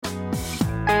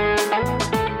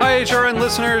HRN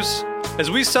listeners.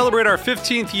 As we celebrate our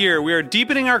 15th year, we are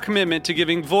deepening our commitment to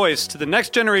giving voice to the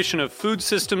next generation of food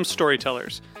systems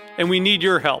storytellers, and we need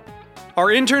your help. Our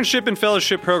internship and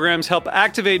fellowship programs help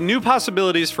activate new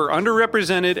possibilities for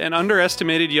underrepresented and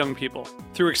underestimated young people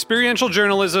through experiential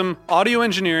journalism, audio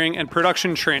engineering, and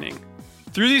production training.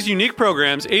 Through these unique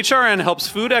programs, HRN helps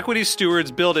food equity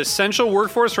stewards build essential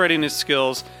workforce readiness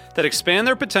skills that expand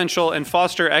their potential and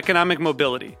foster economic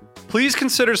mobility. Please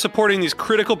consider supporting these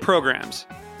critical programs.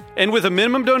 And with a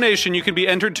minimum donation, you can be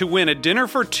entered to win a dinner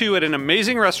for two at an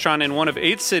amazing restaurant in one of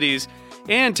 8 cities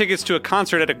and tickets to a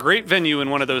concert at a great venue in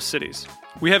one of those cities.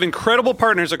 We have incredible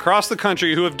partners across the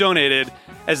country who have donated,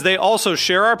 as they also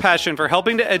share our passion for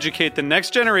helping to educate the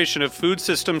next generation of food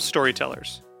systems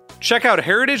storytellers. Check out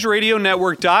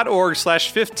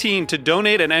heritageradionetwork.org/15 to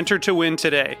donate and enter to win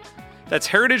today. That's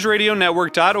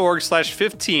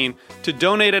heritageradionetwork.org/15 to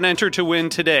donate and enter to win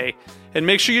today. And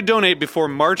make sure you donate before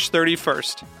March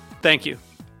 31st. Thank you.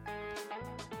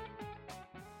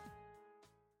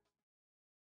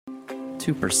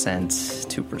 2%.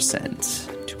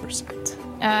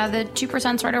 The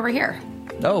 2%'s right over here.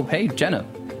 Oh, hey, Jenna.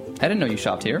 I didn't know you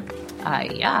shopped here.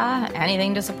 Yeah,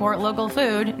 anything to support local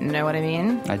food, know what I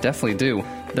mean? I definitely do.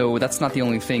 Though that's not the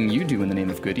only thing you do in the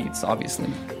name of good eats, obviously.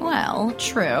 Well,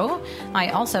 true. I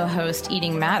also host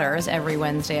Eating Matters every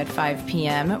Wednesday at 5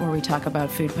 p.m., where we talk about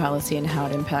food policy and how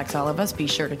it impacts all of us. Be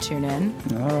sure to tune in.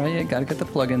 All right, you gotta get the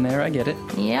plug in there. I get it.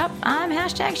 Yep, I'm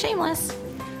 #shameless.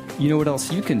 You know what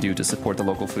else you can do to support the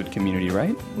local food community,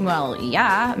 right? Well,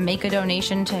 yeah, make a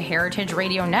donation to Heritage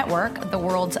Radio Network, the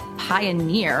world's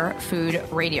pioneer food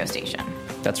radio station.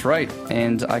 That's right,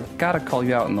 and I gotta call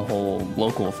you out on the whole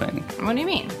local thing. What do you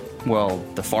mean? Well,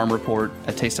 the Farm Report,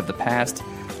 A Taste of the Past,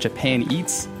 Japan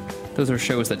Eats, those are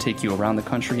shows that take you around the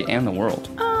country and the world.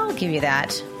 I'll give you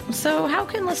that. So how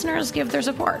can listeners give their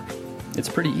support? It's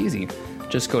pretty easy.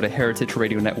 Just go to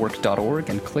heritageradionetwork.org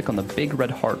and click on the big red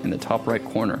heart in the top right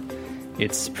corner.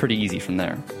 It's pretty easy from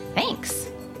there. Thanks.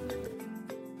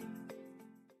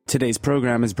 Today's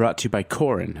program is brought to you by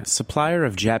Korin, supplier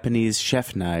of Japanese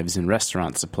chef knives and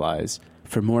restaurant supplies.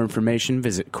 For more information,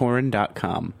 visit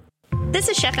korin.com. This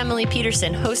is Chef Emily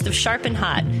Peterson, host of Sharp and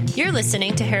Hot. You're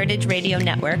listening to Heritage Radio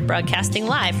Network, broadcasting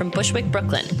live from Bushwick,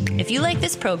 Brooklyn. If you like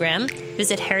this program,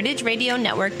 visit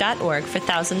heritageradionetwork.org for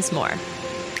thousands more.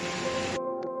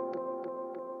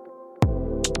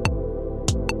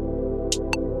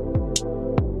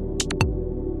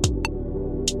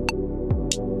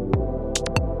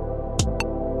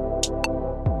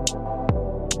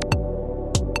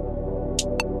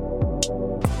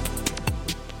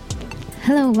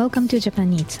 Hello, welcome to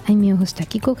Japan Eats. I'm your host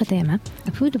Akiko Katayama,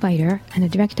 a food writer and a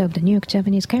director of the New York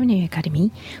Japanese Culinary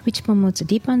Academy, which promotes a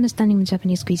deeper understanding of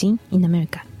Japanese cuisine in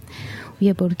America. We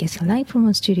are broadcasting live from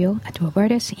our studio at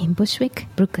Roberta's in Bushwick,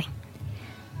 Brooklyn.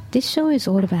 This show is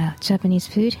all about Japanese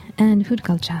food and food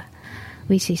culture.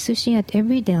 We see sushi at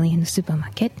every deli and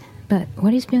supermarket, but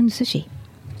what is beyond sushi?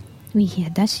 We hear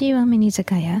dashi ramen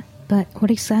izakaya, but what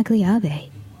exactly are they?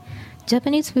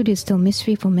 Japanese food is still a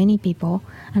mystery for many people,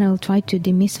 and I will try to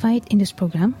demystify it in this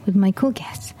program with my cool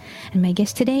guests. And my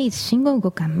guest today is Shingo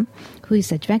Gokan, who is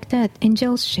the director at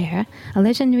Angel's Share, a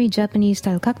legendary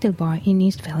Japanese-style cocktail bar in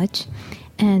East Village,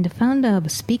 and the founder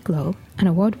of Speak Low, an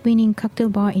award-winning cocktail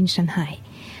bar in Shanghai.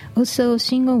 Also,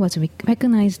 Shingo was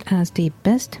recognized as the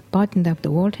best bartender of the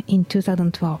world in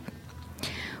 2012.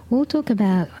 We'll talk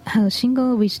about how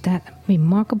Shingo reached that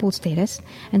remarkable status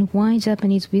and why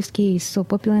Japanese whiskey is so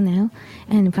popular now,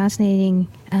 and fascinating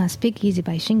Speakeasy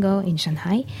by Shingo in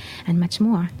Shanghai, and much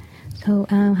more. So,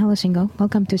 hello Shingo,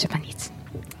 welcome to Japan Eats.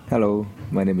 Hello,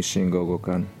 my name is Shingo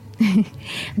Gokan.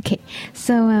 Okay,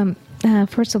 so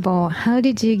first of all, how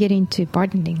did you get into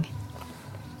bartending?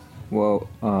 Well,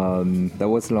 that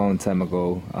was a long time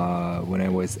ago, when I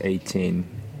was 18.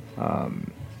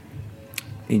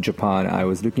 In Japan, I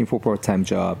was looking for a part-time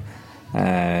job,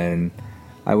 and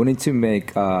I wanted to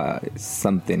make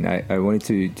something. I wanted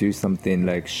to do something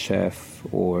like chef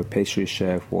or pastry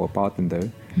chef or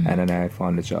bartender, and then I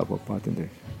found the job of bartender.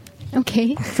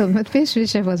 Okay, so but pastry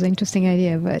chef was an interesting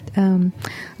idea, but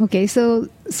okay, so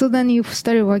then you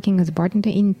started working as a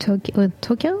bartender in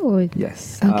Tokyo or?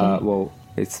 Yes. Okay. Well,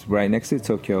 it's right next to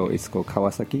Tokyo. It's called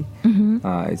Kawasaki.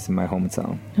 It's in my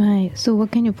hometown. Right. So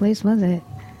what kind of place was it?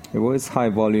 It was high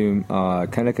volume,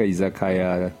 kind of like a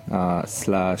izakaya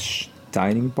slash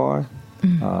dining bar.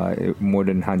 More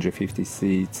than 150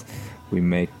 seats. We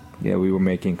were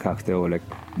making cocktail like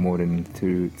more than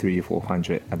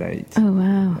 300-400 a day. Oh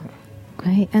wow,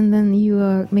 great! And then you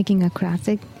were making a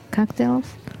classic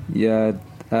cocktails. Yeah,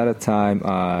 at a time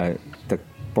the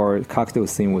bar cocktail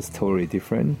scene was totally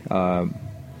different.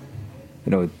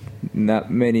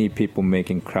 not many people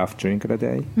making craft drink a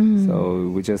day. So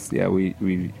we just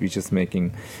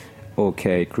making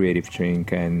okay creative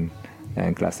drink and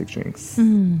classic drinks.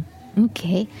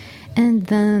 Okay. And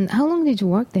then how long did you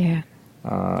work there?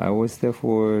 I was there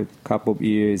for a couple of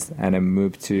years, and I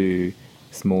moved to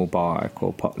small bar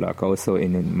called Potluck, also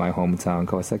in my hometown,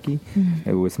 Kawasaki.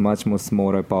 It was much more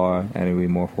smaller bar, and we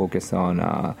more focused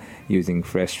on using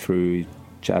fresh fruit,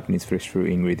 Japanese fresh fruit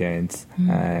ingredients,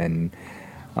 and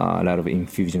a lot of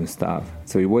infusion stuff.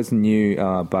 So it was new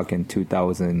back in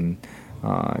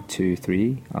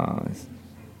 2002-3.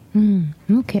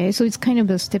 Okay, so it's kind of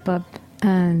a step up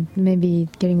and maybe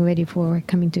getting ready for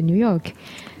coming to New York.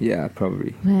 Yeah,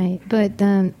 probably. Right, but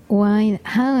why,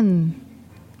 how, and,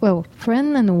 well,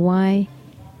 when and why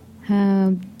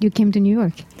you came to New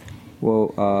York?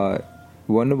 Well,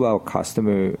 one of our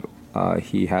customer,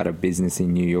 he had a business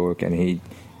in New York, and he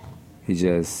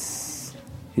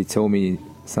told me,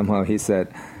 somehow he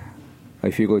said,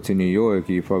 if you go to New York,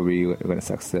 you're probably going to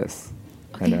success.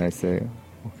 Okay. And I say,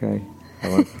 okay,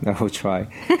 I will try.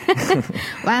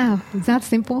 Wow, is that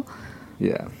simple?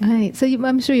 Yeah. Right, so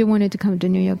I'm sure you wanted to come to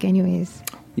New York anyways.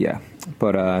 Yeah,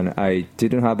 but I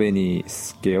didn't have any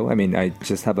skill. I mean, I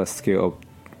just have a skill of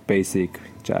basic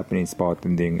Japanese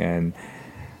bartending, and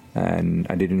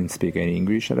I didn't speak any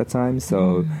English at the time.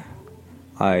 So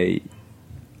I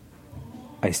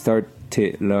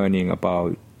started learning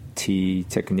about tea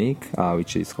technique,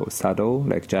 which is called sado,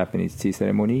 like Japanese tea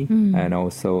ceremony, and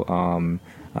also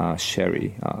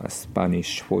sherry,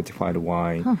 Spanish fortified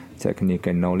wine technique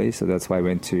and knowledge. So that's why I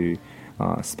went to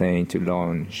Spain to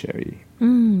learn sherry.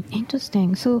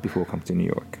 Interesting. So before coming to New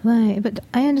York. Right, but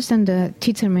I understand the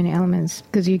tea ceremony elements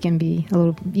because you can be a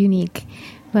little unique.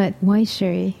 But why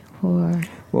sherry?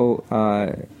 Well,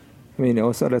 I mean,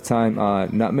 also at the time,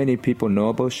 not many people know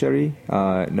about sherry.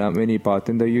 Not many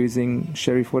bartender using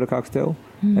sherry for the cocktail,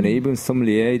 and even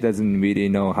sommelier doesn't really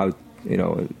know how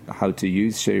to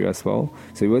use sherry as well.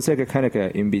 So it was like a kind of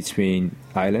a in between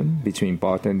item between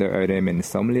bartender item and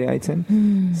sommelier item.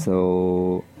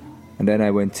 So, and then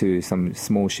I went to some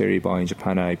small sherry bar in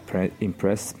Japan. I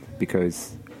impressed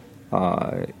because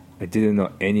I didn't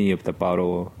know any of the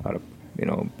bottle out of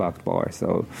back bar.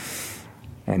 So,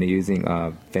 and using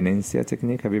Venecia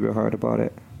technique. Have you ever heard about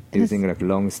it? Using like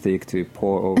long stick to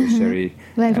pour over sherry,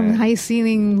 like from high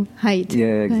ceiling height.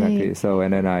 Yeah, exactly. Right. So,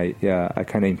 and then I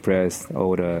kind of impressed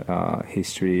all the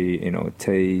history,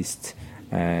 taste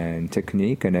and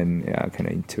technique, and then kind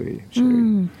of into it.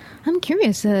 Sherry. I'm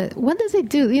curious. What does it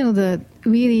do? The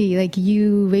really like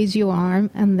you raise your arm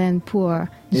and then pour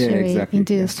sherry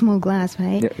into a small glass,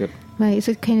 right? Yep. Right. Is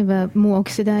it kind of a more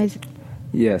oxidized?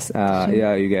 Yes.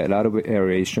 Yeah. You get a lot of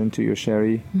aeration to your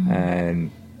sherry,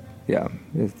 and yeah,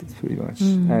 it's pretty much,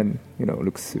 and it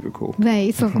looks super cool.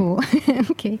 Right, so cool.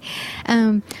 Okay,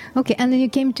 okay, and then you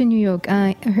came to New York.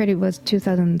 I heard it was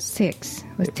 2006. It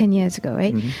was 10 years ago,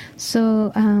 right?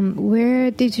 So, where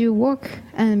did you work?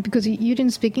 And because you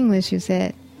didn't speak English, you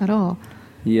said at all.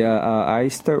 Yeah, I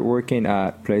started working at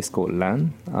a place called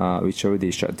Lan, which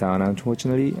already shut down,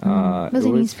 unfortunately. Was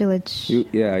in East Village.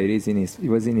 Yeah, it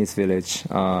was in East Village.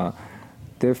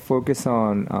 They focus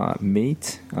on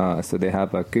meat, so they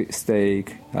have a good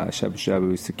steak,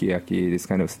 shabu-shabu, sukiyaki, this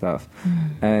kind of stuff,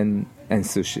 and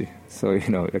sushi. So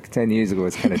like 10 years ago,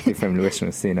 it's kind of different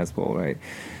restaurant scene as well, right?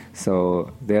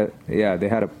 So they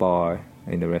had a bar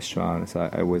in the restaurant, so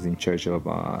I was in charge of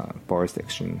bar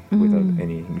section without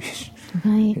any English.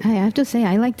 I have to say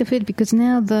I like the food because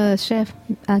now the chef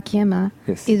Akiyama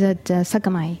is at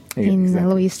Sakamai in the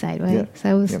Lower East Side, right? Yeah.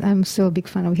 So I'm so a big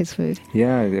fan of his food.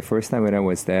 Yeah, the first time when I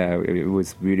was there, it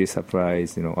was really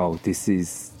surprised. Oh, this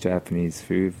is Japanese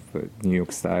food, but New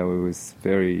York style. It was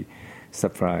very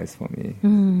surprised for me.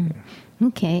 Yeah.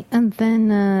 Okay, and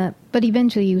then but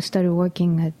eventually you started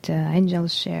working at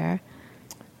Angel's Share.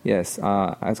 Yes,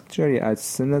 actually, as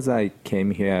soon as I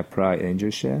came here, I applied Angel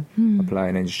Share,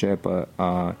 but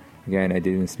again, I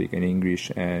didn't speak any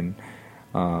English, and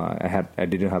I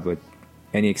didn't have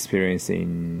any experience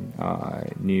in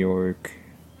New York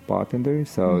bartender,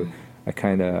 so I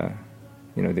kind of,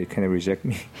 they kind of reject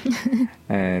me,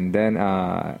 and then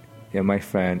my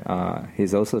friend,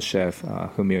 he's also chef,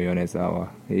 Fumio Yonezawa.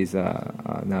 He's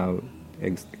now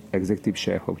executive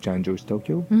chef of Janjo's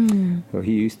Tokyo, so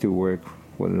he used to work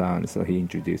for Lan, so he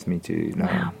introduced me to Lan.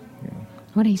 Wow. Yeah.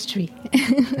 What a history.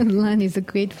 Lan is a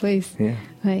great place. Yeah.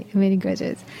 Right, many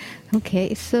graduates.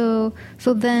 Okay, so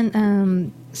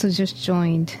then, so just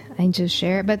joined Angel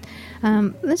Share. But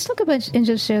let's talk about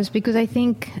Angel Shares because I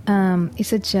think it's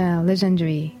such a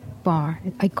legendary bar,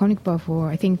 iconic bar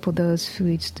for those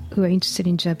who are interested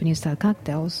in Japanese style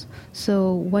cocktails.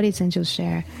 So, what is Angel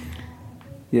Share?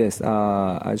 Yes,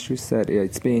 as you said,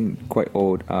 it's been quite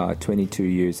old, 22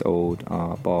 years old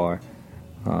bar.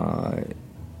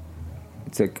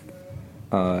 It's a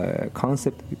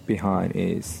concept behind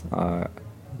is our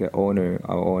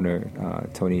owner,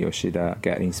 Tony Yoshida,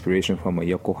 got inspiration from a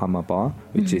Yokohama bar,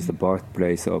 which is the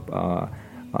birthplace of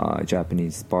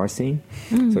Japanese bar scene.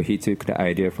 So he took the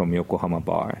idea from Yokohama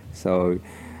bar. So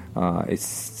I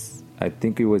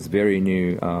think it was very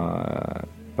new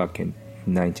back in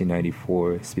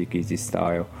 1994, speakeasy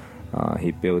style.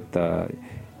 He built a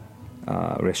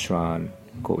restaurant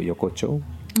called Yokocho,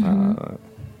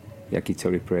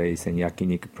 yakitori place and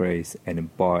yakiniku place, and a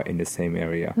bar in the same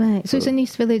area. Right. So it's in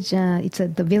East Village. It's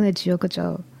at the village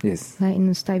Yokocho. Yes. Right,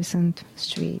 in Stuyvesant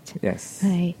Street. Yes.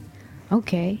 Right.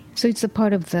 Okay. So it's a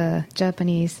part of the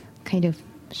Japanese kind of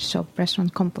shop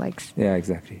restaurant complex. Yeah,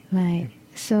 exactly. Right.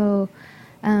 So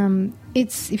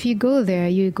it's if you go there,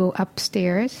 you go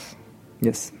upstairs.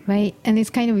 Yes. Right, and it's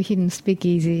kind of a hidden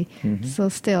speakeasy. So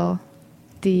still,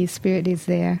 the spirit is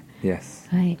there. Yes.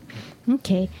 Right.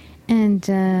 Okay. And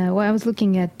I was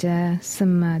looking at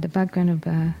the background of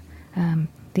the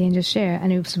Angel Share,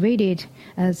 and it was rated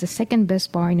as the second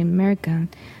best bar in America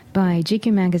by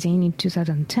GQ magazine in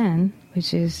 2010,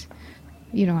 which is,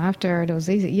 after those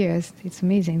 8 years, it's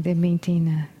amazing they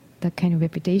maintain that kind of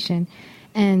reputation.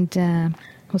 And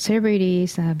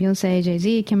celebrities, Beyonce,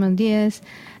 Jay-Z, Cameron Diaz,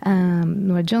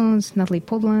 Nora Jones, Natalie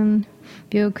Portman,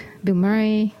 Bill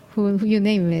Murray, who you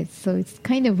name it. So it's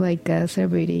kind of like a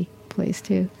celebrity place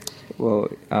too. Well,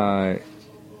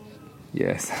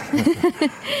 yes.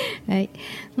 Right.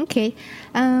 Okay.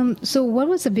 So what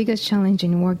was the biggest challenge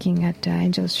in working at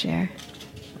Angel's Share?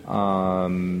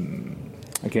 Again,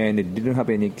 they didn't have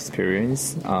any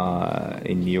experience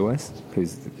in US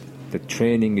because the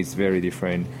training is very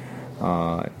different.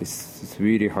 It's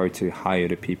really hard to hire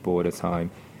the people all the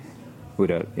time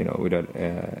without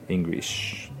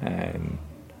English,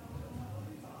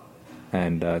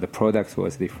 and the product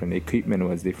was different, the equipment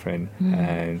was different,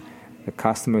 and the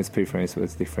customer's preference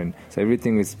was different. So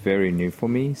everything was very new for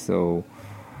me. So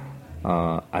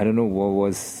I don't know what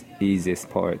was easiest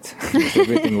part.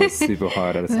 Everything was super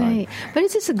hard at the time. Right. But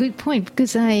it's just a good point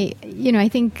because I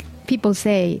think people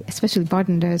say, especially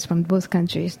bartenders from both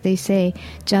countries, they say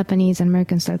Japanese and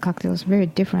American style cocktails are very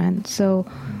different. So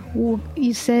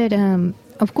you said,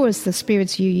 of course, the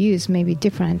spirits you use may be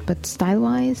different, but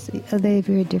style-wise, are they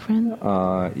very different?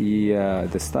 Yeah,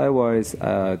 the style-wise,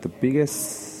 the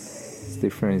biggest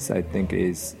difference, I think,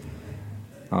 is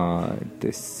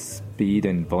the speed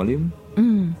and volume.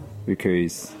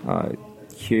 Because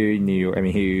here in New York, here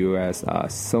in the US,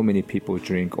 so many people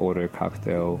order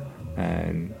cocktail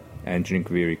and drink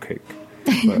very quick.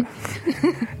 But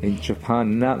in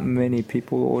Japan, not many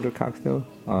people order cocktail.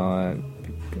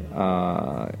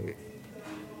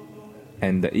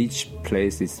 And each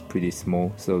place is pretty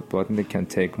small, so bartender can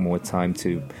take more time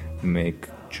to make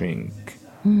drink.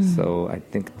 So I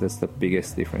think that's the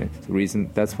biggest difference.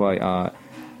 That's why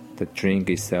the drink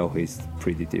itself is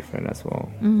pretty different as well.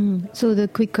 So the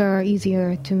quicker,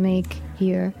 easier to make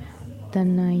here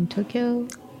than in Tokyo?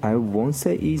 I won't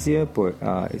say easier, but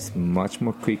it's much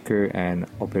more quicker, and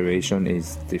operation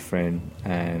is different,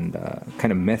 and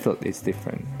kind of method is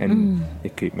different, and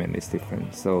equipment is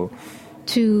different. So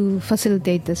to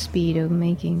facilitate the speed of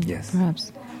making, yes,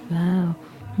 perhaps. Wow.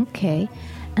 Okay.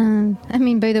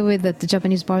 By the way, that the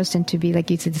Japanese bars tend to be, like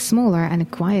you said, smaller and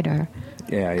quieter.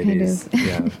 Yeah, it is.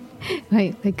 Yeah.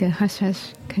 Right, like a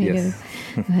hush-hush kind of.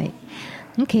 Right.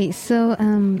 Okay, so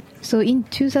in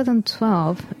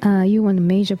 2012, you won a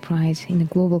major prize in the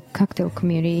global cocktail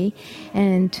community,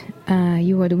 and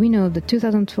you were the winner of the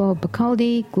 2012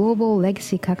 Bacardi Global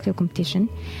Legacy Cocktail Competition.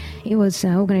 It was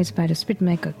organized by the spirit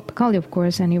maker Bacardi, of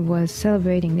course, and it was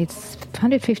celebrating its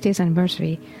 150th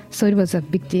anniversary, so it was a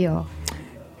big deal.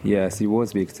 Yes, it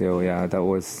was a big deal. Yeah, that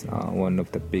was one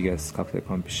of the biggest cocktail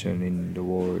competition in the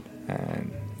world,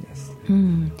 and yes.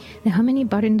 Now, how many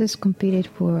bartenders competed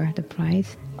for the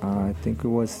prize? I think it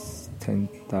was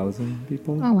 10,000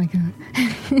 people. Oh my god!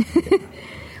 Yeah.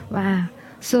 Wow.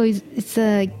 So it's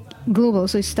global.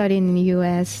 So it started in the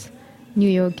U.S., New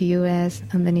York, U.S.,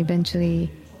 and then eventually.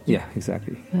 Yeah,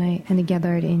 exactly. Right, and it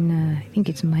gathered in I think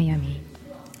it's Miami.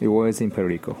 It was in Puerto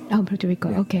Rico. Oh, Puerto Rico.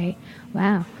 Yeah. Okay.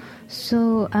 Wow.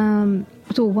 So,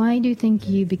 so why do you think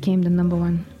you became the number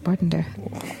one bartender?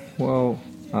 Well,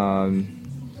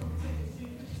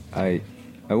 I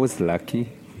was lucky,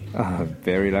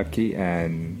 very lucky,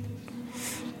 and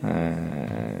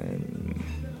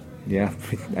yeah,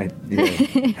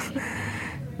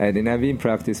 And then I've been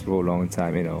practicing for a long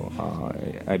time.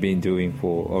 I've been doing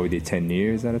for already 10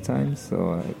 years at a time.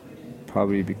 So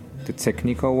probably the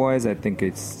technical wise, I think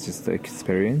it's just the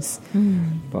experience.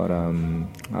 But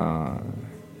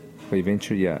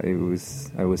eventually, I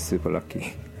was super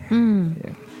lucky.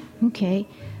 Yeah. Okay.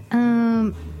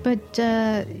 But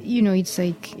it's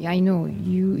like, I know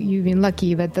you've been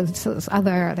lucky, but the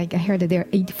other, like I heard that there are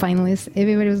 8 finalists.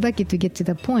 Everybody was lucky to get to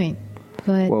the point.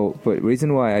 But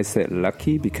reason why I said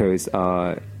lucky because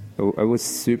I was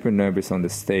super nervous on the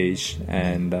stage,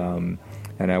 and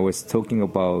I was talking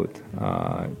about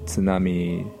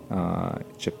tsunami,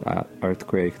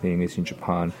 earthquake things in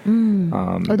Japan.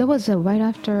 That was right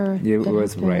after. Yeah, it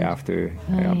was right after.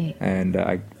 Right. Yeah. And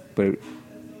but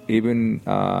even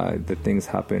the things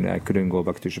happened, I couldn't go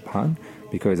back to Japan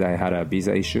because I had a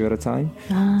visa issue at the time.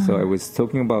 So I was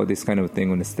talking about this kind of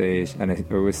thing on the stage, and I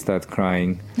always start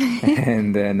crying.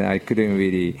 And then I couldn't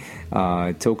really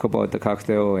talk about the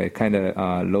cocktail. I kind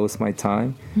of lost my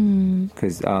time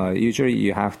because usually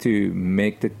you have to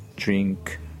make the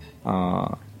drink,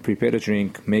 prepare the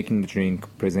drink, making the drink,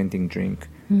 presenting drink,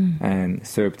 and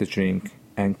serve the drink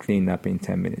and clean up in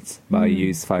 10 minutes. But I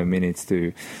used 5 minutes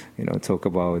to, talk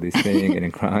about this thing and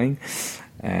then crying.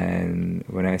 And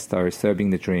when I started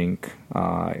serving the drink,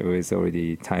 it was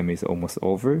already, time is almost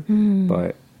over.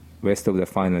 But rest of the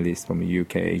finalists from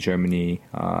UK, Germany,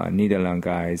 Netherlands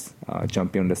guys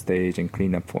jumping on the stage and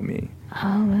clean up for me.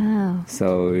 Oh, wow.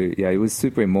 So, yeah, it was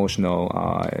super emotional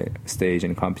stage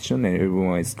and competition, and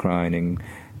everyone is crying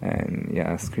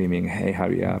and screaming, hey,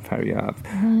 hurry up, hurry up.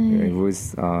 Right. It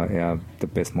was, the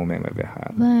best moment I've ever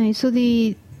had. Right. So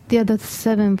the other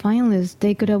 7 finalists,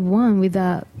 they could have won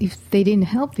without, if they didn't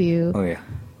help you. Oh, yeah.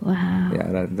 Wow.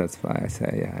 Yeah, that's why I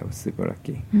say, I was super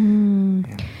lucky.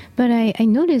 Yeah. But I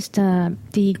noticed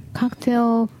the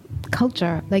cocktail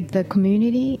culture, like the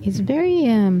community, is very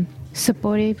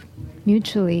supportive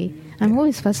mutually. I'm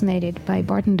always fascinated by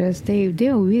bartenders. They're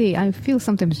really, I feel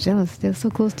sometimes jealous. They're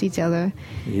so close to each other.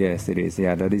 Yes, it is.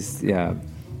 Yeah, that is, yeah,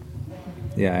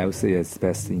 I would say it's the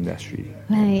best industry.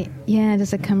 Right. Yeah,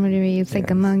 there's a camaraderie. It's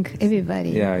like among everybody.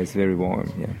 Yeah, it's very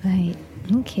warm. Yeah. Right.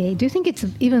 Okay. Do you think it's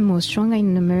even more stronger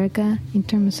in America in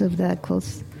terms of the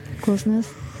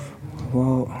closeness?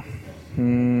 Well,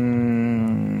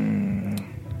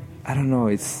 I don't know.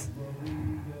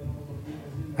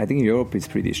 I think Europe is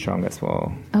pretty strong as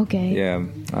well. Okay. Yeah.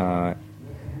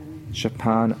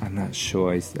 Japan, I'm not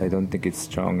sure. I don't think it's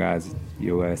strong as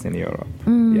US and Europe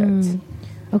yet.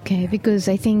 Okay, because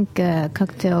I think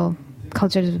cocktail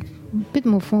culture is a bit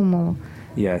more formal.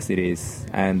 Yes, it is.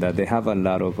 And they have a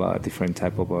lot of different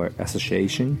type of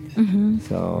association.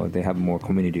 So they have more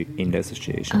community in the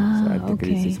association. So I think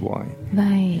this is why.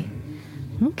 Right.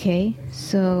 Okay.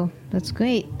 So that's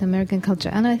great, the American culture.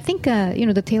 And I think,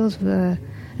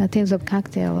 the Tales of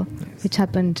Cocktail, which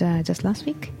happened just last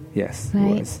week. Yes,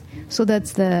 right? It was. So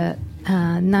that's the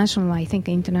national, I think,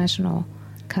 international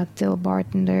cocktail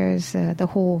bartenders, the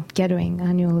whole gathering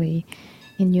annually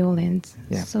in New Orleans.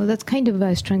 Yeah. So that's kind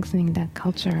of strengthening that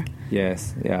culture.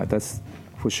 Yes, yeah, that's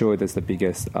for sure. That's the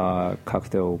biggest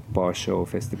cocktail bar show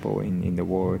festival in the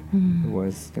world. It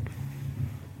was like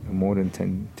more than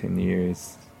 10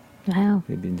 years. Wow.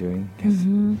 They've been doing. Yes.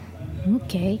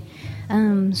 Okay.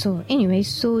 So anyway,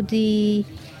 so the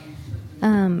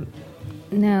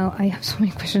now I have so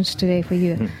many questions today for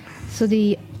you.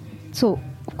 So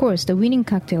of course the winning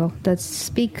cocktail, that's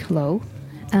Speak Low.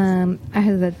 I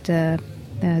heard that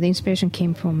the inspiration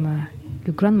came from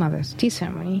your grandmother's tea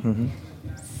ceremony.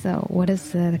 So what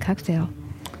is the cocktail?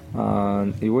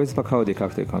 It was Bacardi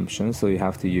cocktail competition, so you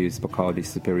have to use Bacardi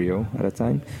Superior at a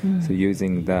time. So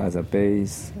using that as a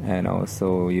base, and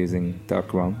also using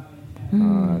dark rum,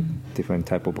 different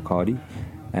type of Bacardi,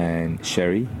 and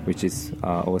sherry, which is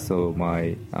also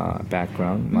my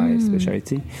background, my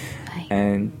specialty,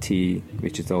 and tea,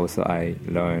 which is also I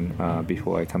learned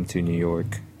before I come to New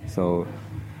York. So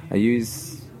I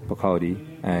use Bacardi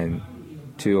and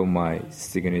 2 of my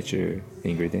signature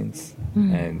ingredients,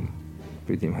 and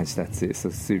pretty much that's it. So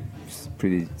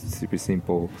super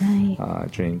simple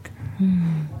drink.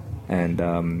 And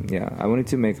I wanted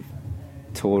to make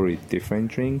totally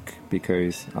different drink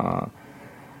because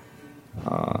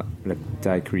like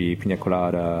daiquiri, pina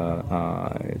colada,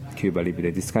 Cuba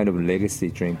Libre, this kind of legacy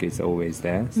drink is always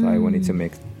there. So I wanted to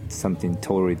make something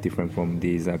totally different from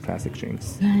these classic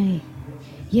drinks. Right.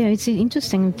 Yeah, it's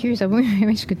interesting. I'm curious. I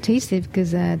wish I could taste it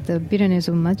because the bitterness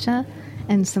of matcha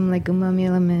and some like umami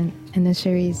element and the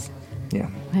cherries. Yeah.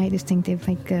 Right, distinctive,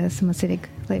 like some acidic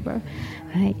flavor.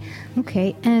 Right.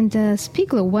 Okay. And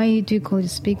Speak Low, why do you call it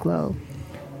Speak Low?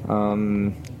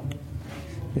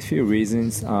 A few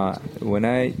reasons. When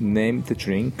I name the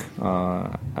drink,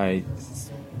 I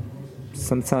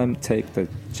sometimes take the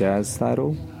jazz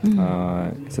title.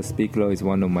 So Speak Low is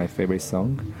one of my favorite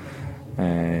songs.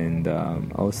 And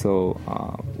also,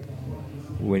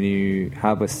 when you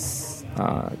have a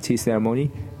tea ceremony,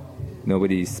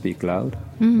 nobody speak loud.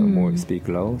 So more speak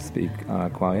low, speak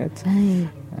quiet. Right.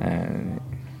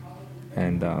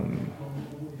 And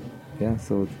yeah,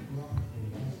 so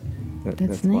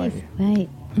That's why. nice. Right.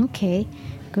 Okay.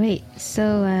 Great.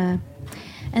 So,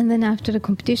 and then after the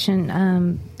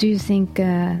competition, do you think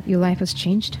your life has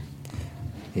changed?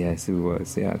 Yes, it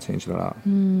was. Yeah, it changed a lot.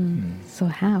 So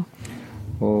how?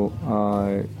 Well,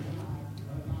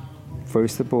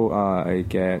 first of all, I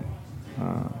get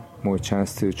more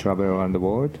chance to travel around the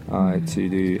world to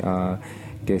do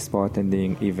guest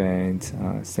bartending events,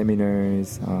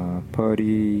 seminars,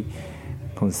 party,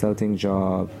 consulting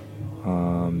job,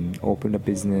 open a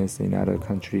business in other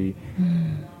country.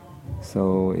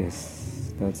 So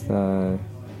yes, that's the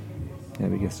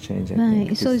biggest change. I think.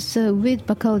 Right. So it's with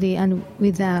Bacardi and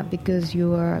with that because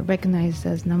you are recognized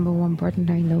as #1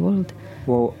 bartender in the world.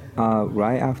 Well,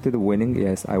 right after the winning,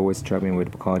 yes, I was traveling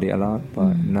with Bacardi a lot,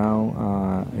 but now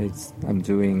I'm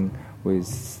doing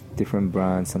with different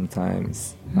brands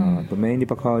sometimes, but mainly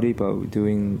Bacardi, but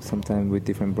doing sometimes with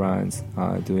different brands,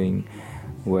 doing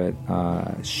with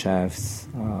chefs,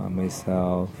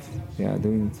 myself,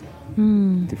 doing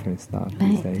different stuff these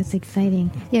Right. days. That's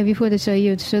exciting. Yeah. Before the show,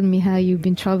 you showed me how you've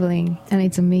been traveling, and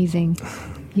it's amazing.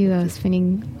 You are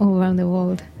spinning all around the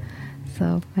world.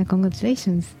 So,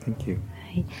 congratulations. Thank you.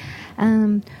 Right.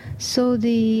 So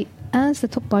as the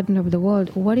top bartender of the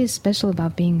world, what is special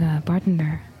about being a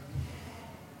bartender?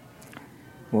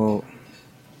 Well,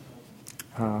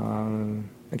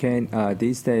 again,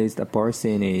 these days the bar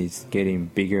scene is getting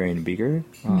bigger and bigger.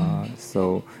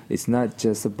 So it's not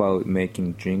just about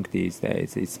making drink these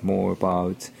days. It's more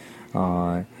about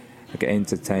like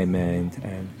entertainment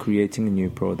and creating a new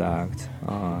product.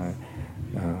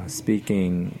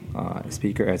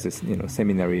 Speaker as a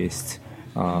seminarist.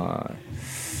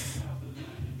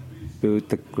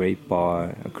 Build a great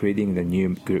bar, creating the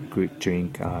new good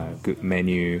drink, good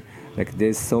menu. Like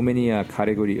there's so many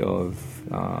category of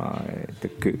the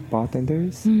good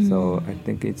bartenders. So I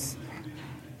think it's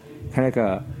kind of like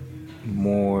a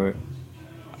more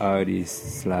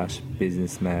artist /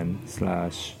 businessman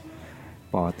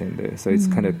 / bartender. So it's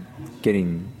kind of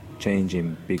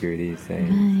changing bigger these days.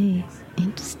 Right.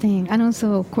 Interesting. And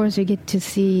also, of course, you get to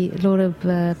see a lot of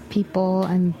people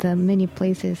and many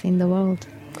places in the world.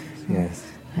 Yes,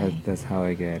 Right. that's how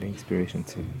I get inspiration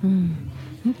too.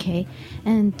 Okay.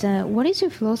 And what is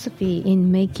your philosophy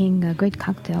in making great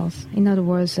cocktails? In other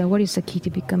words, what is the key to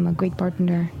become a great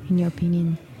bartender, in your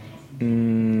opinion?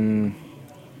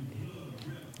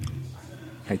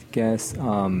 I guess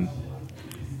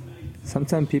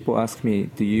sometimes people ask me,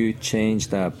 do you change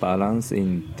the balance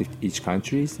in each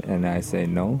countries? And I say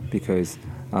no, because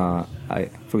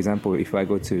for example, if I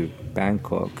go to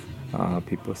Bangkok,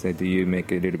 people say, do you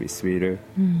make it a little bit sweeter?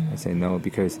 I say no,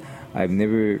 because I've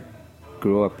never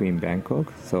grew up in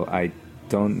Bangkok, so I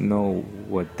don't know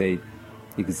what they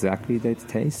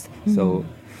taste. So,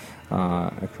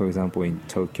 for example, in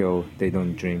Tokyo, they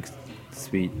don't drink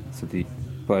sweet,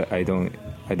 but I don't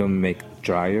make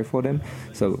drier for them.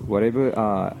 So whatever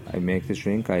I make the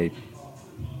drink, I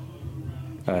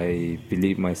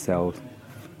believe myself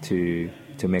to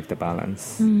make the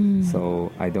balance.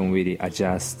 So I don't really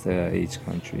adjust each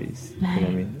countries. You know what I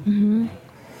mean?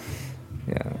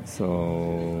 Yeah.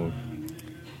 So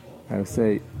I would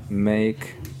say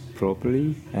make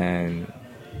properly and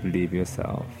believe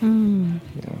yourself.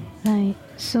 Yeah. Right.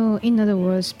 So, in other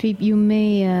words, you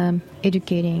may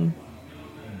educating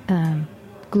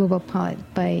global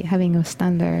palate by having a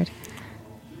standard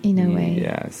in a way.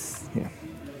 Yes. Yeah.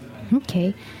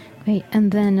 Okay. Great.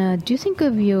 And then, do you think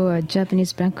of your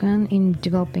Japanese background in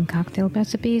developing cocktail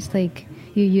recipes? Like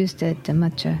you used it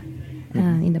matcha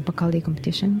in the Bacardi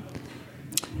competition.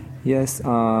 Yes.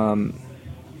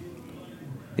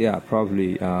 Yeah.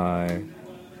 Probably.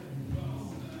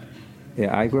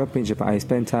 Yeah, I grew up in Japan. I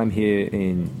spend time here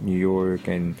in New York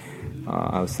and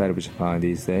outside of Japan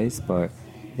these days. But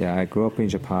yeah, I grew up in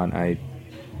Japan.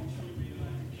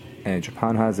 And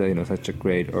Japan has such a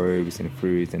great herbs and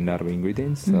fruits and a lot of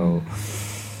ingredients. So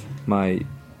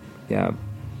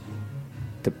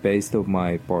the base of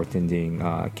my bartending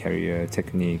career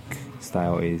technique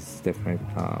style is definitely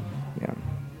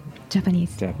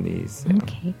Japanese. Yeah.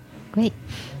 Okay. Great.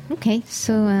 Okay,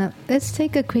 so let's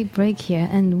take a quick break here,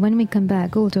 and when we come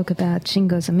back, we'll talk about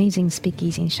Shingo's amazing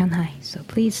speakeasy in Shanghai. So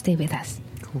please stay with us.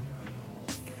 Cool.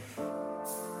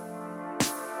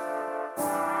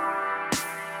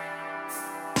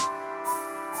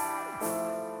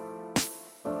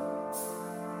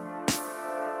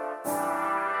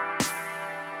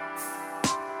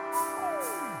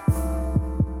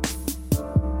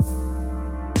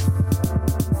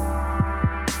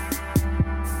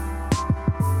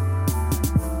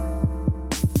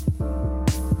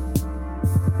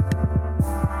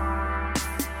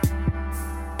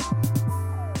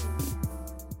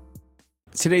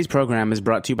 Today's program is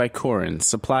brought to you by Korin,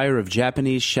 supplier of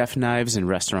Japanese chef knives and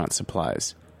restaurant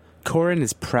supplies. Korin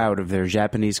is proud of their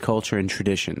Japanese culture and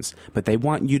traditions, but they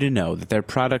want you to know that their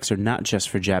products are not just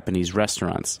for Japanese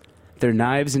restaurants. Their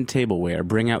knives and tableware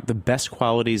bring out the best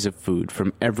qualities of food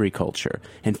from every culture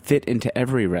and fit into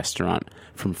every restaurant,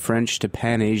 from French to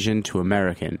Pan-Asian to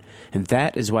American, and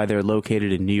that is why they're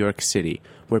located in New York City,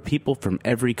 where people from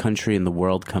every country in the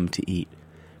world come to eat.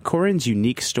 Korin's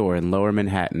unique store in Lower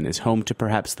Manhattan is home to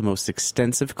perhaps the most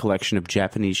extensive collection of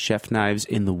Japanese chef knives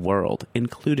in the world,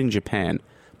 including Japan,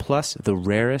 plus the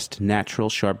rarest natural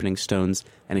sharpening stones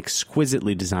and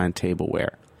exquisitely designed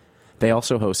tableware. They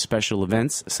also host special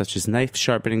events such as knife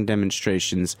sharpening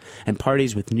demonstrations and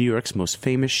parties with New York's most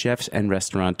famous chefs and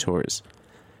restaurateurs.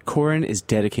 Korin is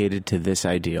dedicated to this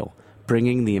ideal,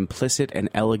 bringing the implicit and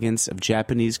elegance of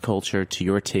Japanese culture to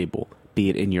your table, be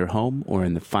it in your home or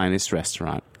in the finest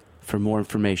restaurant. For more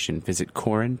information, visit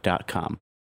Korin.com.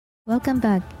 Welcome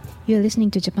back. You're listening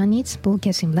to Japan Eats,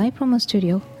 broadcasting live from our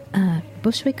studio at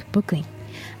Bushwick, Brooklyn.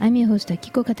 I'm your host,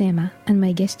 Akiko Katayama, and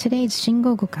my guest today is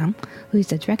Shingo Gokan, who is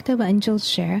the director of Angel's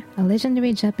Share, a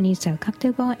legendary Japanese-style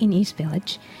cocktail bar in East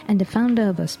Village, and the founder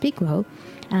of Speak Low,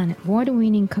 an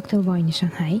award-winning cocktail bar in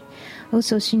Shanghai.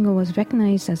 Also, Shingo was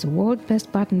recognized as the world's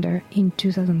best bartender in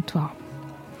 2012.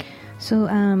 So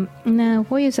now,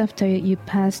 4 years after you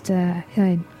passed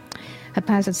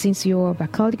since your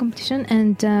Bacardi competition,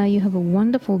 and you have a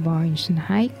wonderful bar in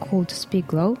Shanghai called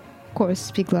Speak Low. Of course,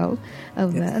 Speak Low,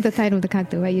 of the title of the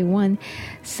cocktail, right? You won.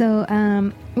 So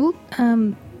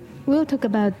we'll talk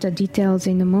about the details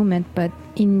in a moment, but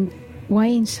why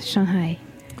in Shanghai?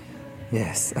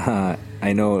 Yes,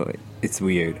 I know it's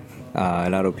weird. A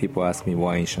lot of people ask me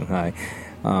why in Shanghai.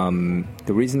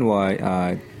 The reason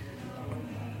why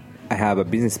I have a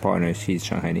business partner, she's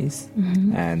Shanghainese,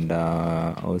 and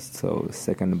also,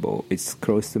 second of all, it's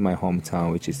close to my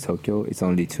hometown, which is Tokyo. It's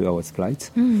only 2 hours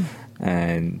flight.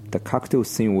 And the cocktail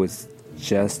scene was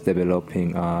just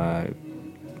developing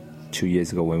 2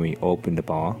 years ago when we opened the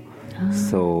bar.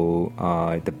 So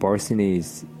the bar scene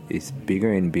is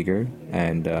bigger and bigger,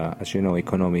 and as you know,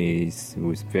 economy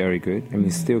was very good. I mean,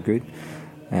 it's still good,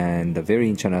 and a very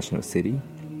international city.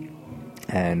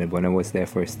 And when I was there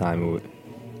first time,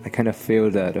 I kind of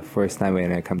feel that the first time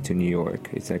when I come to New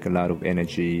York, it's like a lot of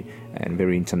energy and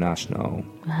very international.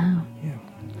 Wow. Yeah.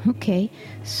 Okay.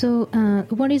 So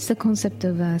what is the concept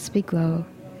of Speak Low?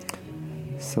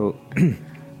 So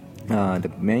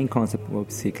the main concept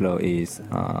of Speak Low is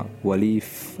what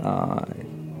if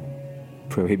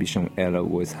Prohibition era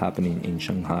was happening in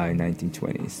Shanghai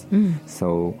 1920s.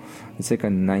 So it's like a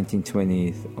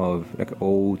 1920s of like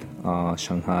old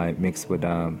Shanghai mixed with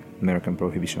American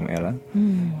Prohibition era.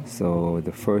 So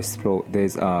the first floor,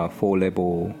 there's a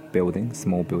 4-level building,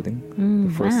 small building.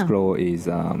 The first floor is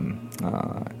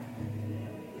bar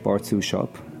 2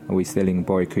 shop. We're selling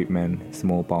bar equipment,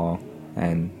 small bar,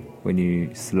 and when you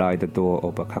slide the door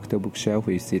of a cocktail bookshelf,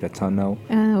 you see the tunnel.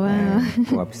 Oh, wow. And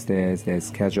go upstairs,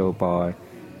 there's casual bar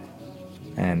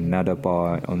and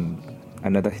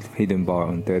another hidden bar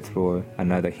on 3rd floor,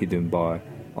 another hidden bar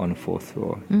on 4th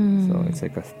floor. So it's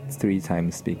like a 3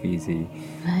 times speakeasy.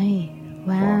 Right.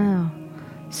 Wow. Bar.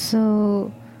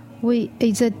 So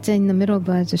is it in the middle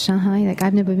of Shanghai? Like,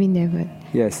 I've never been there, but...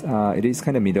 Yes, it is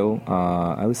kind of middle.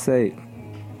 I would say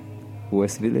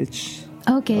West Village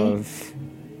of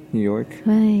New York.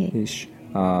 Right. It is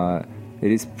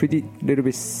little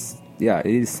bit, it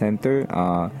is center.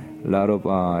 A lot of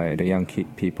the young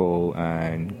people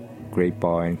and great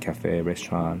bar and cafe,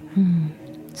 restaurant.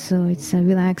 So it's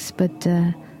relaxed but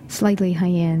slightly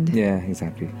high-end. Yeah,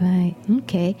 exactly. Right.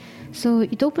 Okay. So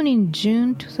it opened in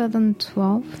June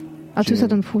 2012?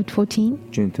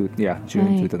 2014? June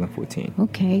 2014.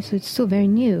 Okay, so it's still very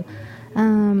new.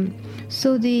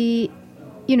 So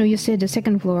you said the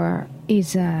second floor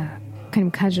is kind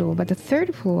of casual, but the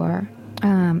 3rd floor,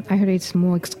 I heard it's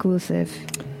more exclusive.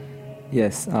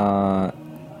 Yes, kind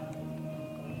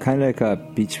of like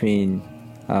between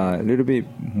a little bit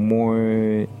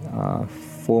more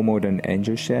formal than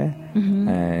Angel Share,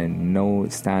 and no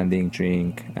standing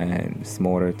drink, and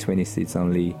smaller 20 seats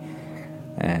only,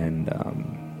 and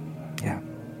a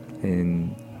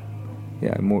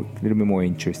little bit more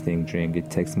interesting drink. It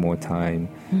takes more time,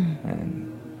 and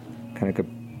kind of like a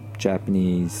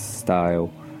Japanese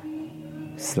style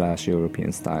 /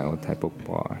 European style type of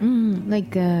bar.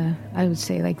 Like I would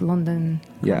say like London.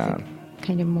 Yeah.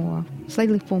 Kind of more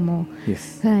slightly formal.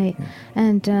 Yes. Right.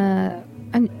 And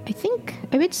I think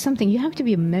I read something. You have to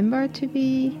be a member to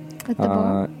be at the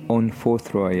bar. On 4th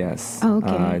floor, yes. Oh,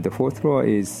 okay. The 4th floor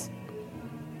is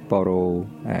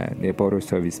bottle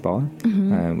service bar,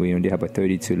 and we only have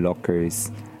 32 lockers,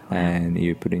 and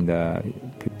you put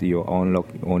your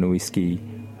own whiskey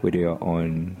with your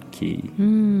own key.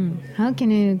 How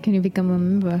can you become a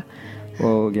member?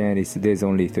 Well, again, there's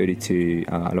only 32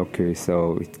 lockers,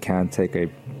 so it can't take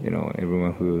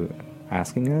everyone who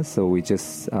asking us. So we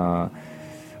just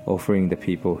offering the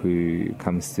people who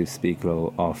comes to speak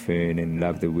often and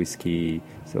love the whiskey.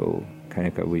 So kind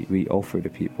of we offer the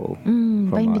people from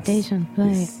by invitation, us.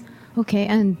 right? Yes. Okay,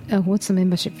 and what's the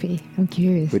membership fee? I'm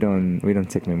curious. We don't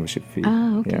take membership fee.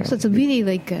 Okay. Yeah. So it's really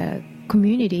like a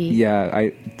community. Yeah,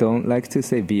 I don't like to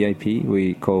say VIP.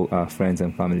 We call friends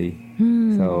and family.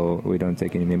 So we don't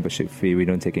take any membership fee. We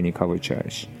don't take any cover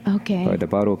charge. Okay. But the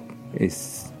bottle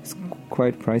is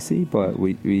quite pricey, but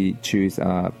we choose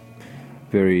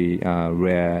very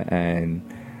rare and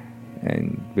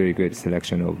very good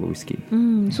selection of whiskey.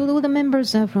 So all the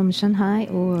members are from Shanghai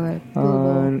or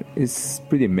global? It's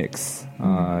pretty mixed.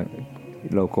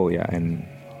 Local, yeah, and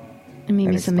maybe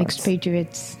and some expats.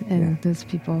 expatriates and those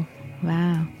people.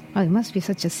 Wow. Oh, it must be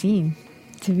such a scene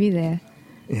to be there.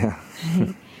 Yeah.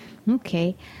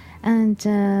 Okay. And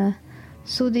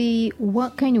so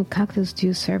what kind of cocktails do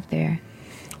you serve there?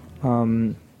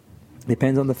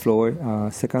 Depends on the floor.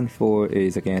 Second floor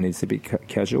is it's a bit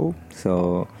casual,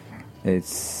 so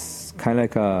it's kind of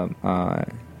like a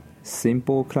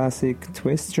simple classic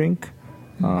twist drink,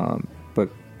 but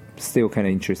still kind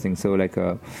of interesting. So like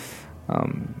a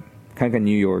kind of a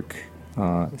New York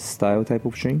style type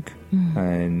of drink,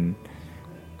 and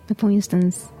for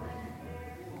instance,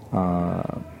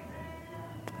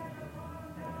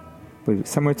 but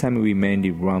summertime we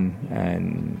mainly rum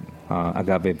and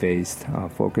agave based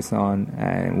focus on,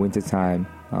 and wintertime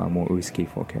more whiskey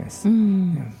focus.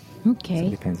 Yeah. okay, So it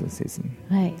depends on season.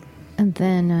 right. And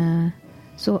then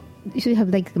so you have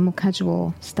like the more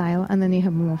casual style, and then you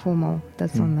have more formal.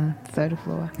 That's on the third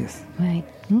floor. Yes. Right.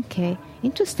 Okay.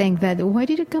 Interesting. Why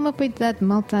did you come up with that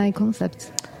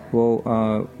multi-concept?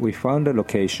 Well, we found a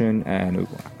location, and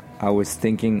I was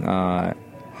thinking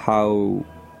how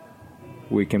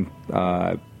we can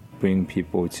bring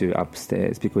people to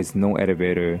upstairs, because no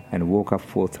elevator, and walk up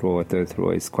 4th floor, 3rd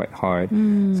floor is quite hard.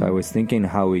 So I was thinking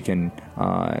how we can,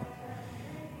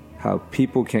 how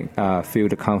people can feel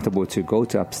comfortable to go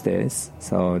to upstairs.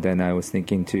 So then I was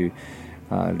thinking to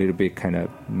a little bit kind of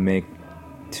make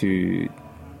to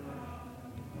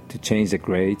change the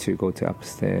grade to go to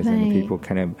upstairs, and Right. people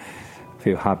kind of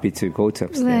feel happy to go to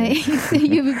upstairs. Right. So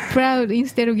you be proud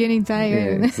instead of getting Yeah,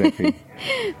 tired. exactly.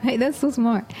 Right. That's so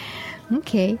smart.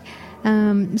 Okay.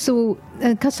 So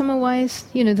customer-wise,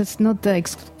 that's not the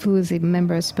exclusive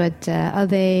members, but are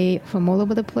they from all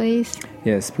over the place?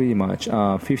 Yes, pretty much.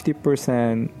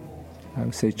 50%, I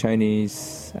would say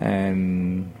Chinese,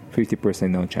 and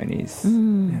 50% non-Chinese.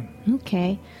 Yeah.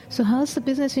 Okay. So how's the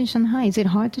business in Shanghai? Is it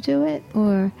hard to do it,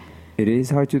 or? It is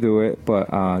hard to do it, but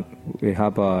we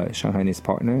have a Shanghainese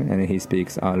partner, and he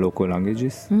speaks local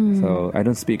languages. So I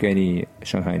don't speak any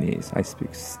Shanghainese. I speak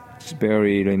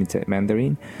very limited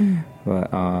Mandarin.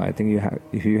 But I think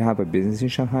if you have a business in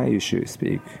Shanghai, you should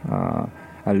speak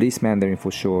at least Mandarin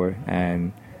for sure,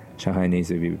 and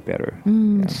Shanghainese will be better.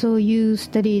 Yeah. So you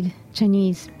studied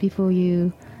Chinese before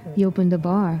you opened the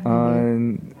bar?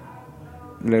 A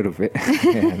little bit,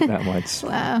 yeah, not much.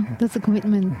 Wow, that's a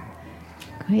commitment.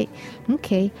 Great.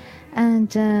 Okay.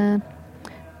 And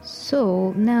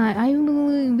so now I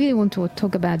really want to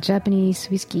talk about Japanese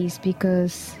whiskeys,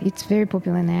 because it's very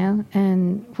popular now.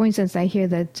 And for instance, I hear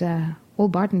that all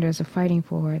bartenders are fighting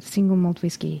for a single malt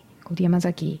whiskey called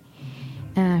Yamazaki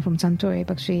from Suntory.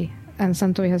 Actually, and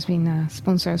Suntory has been a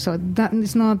sponsor, so that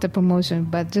is not a promotion,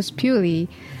 but just purely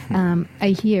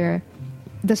I hear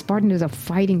the bartenders are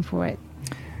fighting for it.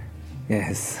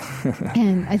 Yes.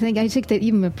 And I think I checked that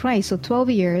even the price. So 12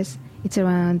 years, it's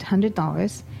around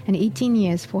 $100, and 18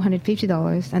 years,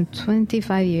 $450, and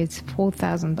 25 years,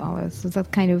 $4,000. So that's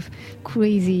kind of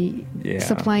crazy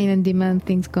supply and demand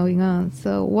things going on.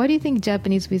 So why do you think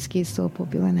Japanese whiskey is so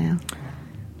popular now?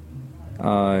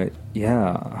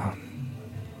 Yeah.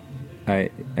 I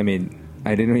mean,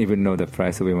 I didn't even know the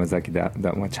price of Yamazaki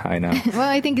that much high now. Well,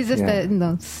 I think it's just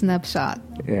a snapshot.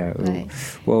 Yeah. Right.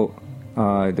 Well,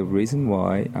 the reason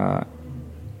why,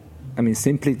 I mean,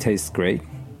 simply tastes great.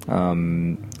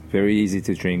 Very easy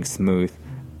to drink, smooth,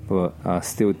 but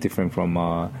still different from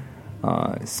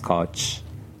Scotch.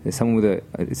 Some of the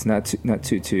it's not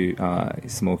too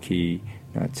smoky,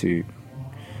 not too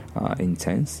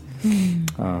intense,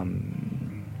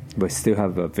 but still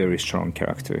have a very strong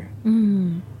character.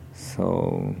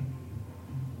 So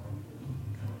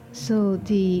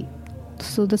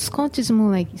So the Scotch is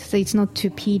more like, so it's not too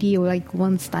peaty or like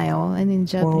one style, and in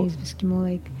Japanese whiskey more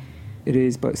like... It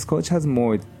is, but Scotch has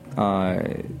more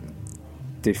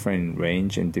different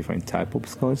range and different type of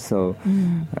Scotch. So,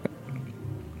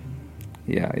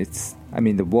 it's... I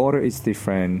mean, the water is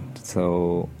different,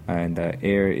 so and the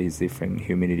air is different,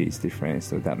 humidity is different,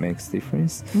 so that makes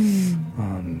difference.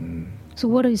 So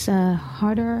what is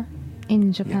harder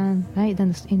in Japan, right,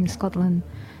 than in Scotland?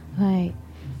 Right.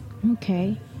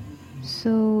 Okay.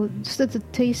 So the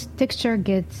texture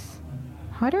gets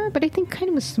harder, but I think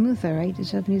kind of smoother, right? The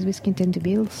Japanese whiskey tend to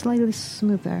be slightly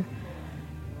smoother.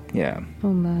 Yeah.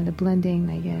 From the blending,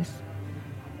 I guess.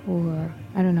 Or,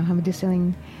 I don't know, how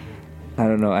distilling... I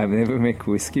don't know. I've never made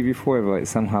whiskey before, but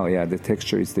somehow, the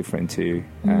texture is different too,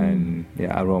 and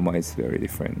aroma is very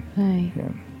different. Right. Yeah.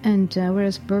 And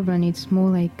whereas bourbon, it's more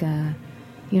like,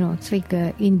 it's like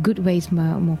in good ways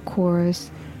more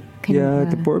coarse.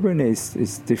 The bourbon is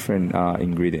different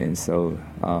ingredients, so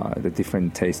the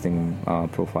different tasting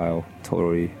profile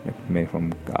totally made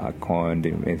from corn,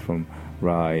 made from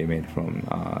rye, made from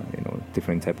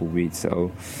different type of wheat.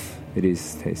 So it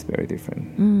tastes very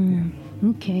different.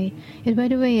 Okay. And by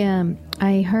the way,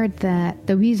 I heard that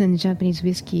the reason Japanese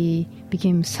whiskey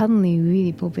became suddenly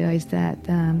really popular is that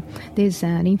there's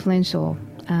an influential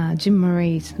Jim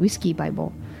Murray's Whiskey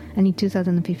Bible. And in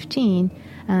 2015,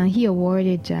 he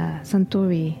awarded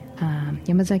Suntory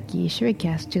Yamazaki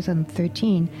Shiricast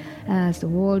 2013 as the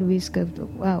World Whiskey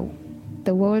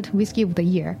of the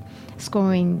Year,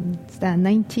 scoring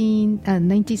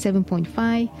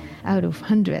 97.5 out of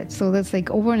 100. So that's like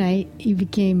overnight, it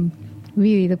became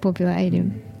really the popular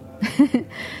item.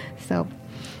 So,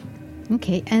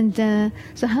 okay. And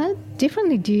so how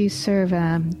differently do you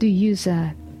use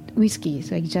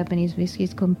whiskeys, like Japanese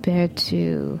whiskeys, compared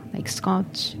to like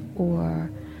Scotch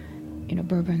or,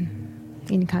 bourbon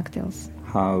in cocktails?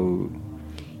 How?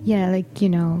 Yeah, like,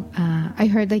 I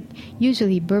heard like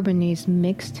usually bourbon is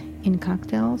mixed in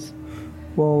cocktails.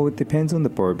 Well, it depends on the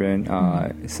bourbon.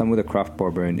 Some of the craft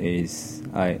bourbon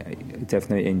I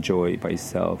definitely enjoy by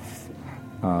itself,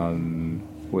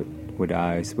 with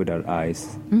ice, without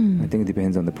ice. I think it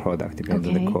depends on the product, depends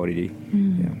on the quality.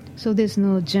 Yeah. So there's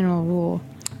no general rule?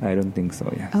 I don't think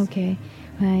so, yes. Okay,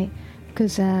 right.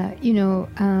 Because,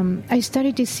 I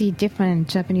started to see different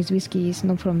Japanese whiskeys,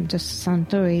 not from just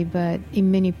Suntory, but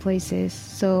in many places.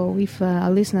 So if our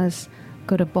listeners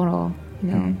got a bottle,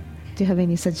 do you have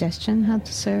any suggestion how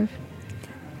to serve?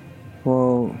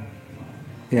 Well,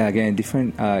 again,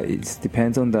 different. It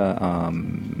depends on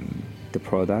the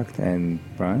product and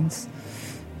brands.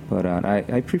 But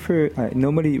I prefer,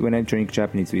 normally when I drink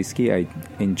Japanese whiskey, I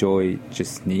enjoy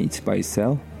just neat by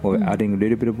itself or adding a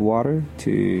little bit of water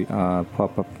to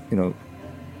pop up,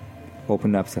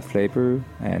 open up the flavor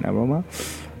and aroma.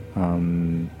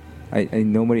 I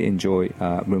normally enjoy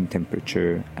room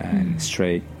temperature and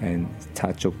straight and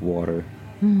touch of water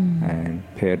and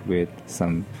paired with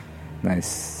some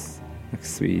nice like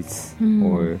sweets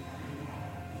or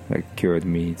like cured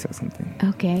meats or something.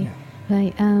 Okay. Yeah.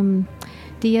 Right.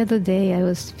 The other day, I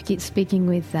was speaking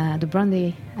with the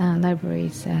Brandy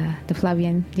Libraries, the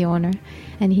Flavian, the owner,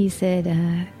 and he said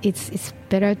it's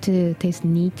better to taste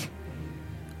neat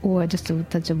or just a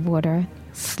touch of water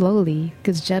slowly,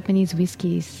 because Japanese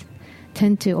whiskeys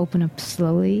tend to open up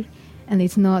slowly, and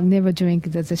it's never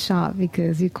drink as a shot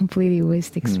because you completely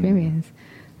waste the experience.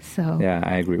 So yeah,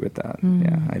 I agree with that.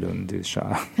 Yeah, I don't do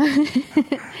shot.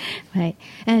 Right,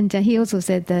 and he also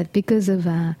said that because of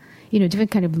different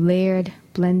kind of layered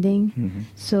blending,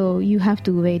 so you have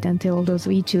to wait until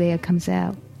each layer comes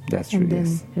out. That's true. And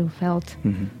then it'll felt.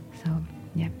 So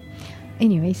yeah.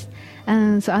 Anyways,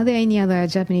 so are there any other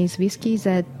Japanese whiskeys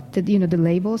that the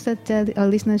labels that our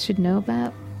listeners should know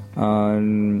about?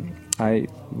 I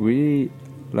really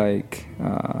like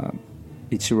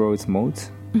Ichiro's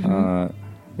malt.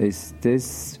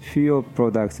 There's few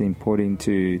products importing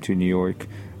to New York.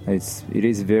 It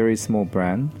is very small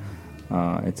brand.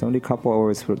 It's only a couple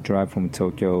hours drive from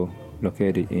Tokyo,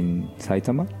 located in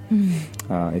Saitama.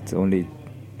 It's only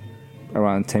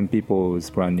around 10 people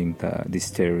is running the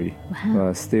distillery.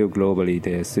 Wow. Still globally,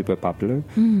 they're super popular.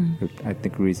 I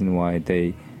think the reason why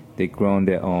they grown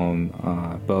their own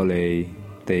barley,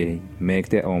 they make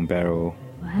their own barrel,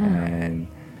 and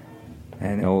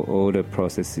all the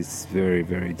process is very,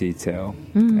 very detailed.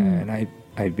 And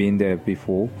I've been there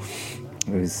before.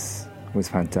 It was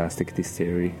fantastic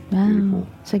distillery. Wow. Beautiful.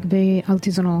 It's like very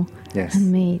artisanal,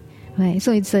 handmade. Right.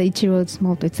 So it's Ichiro's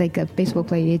malt. It's like a baseball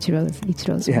player,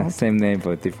 Ichiro's yeah, malt. Same name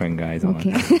but different guys.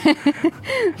 Okay.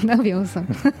 That'll be awesome.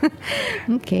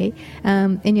 Okay.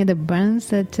 Any other brands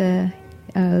that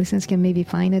listeners can maybe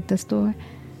find at the store?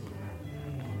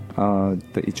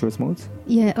 The Ichiro's modes?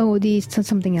 Yeah. Oh,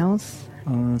 something else.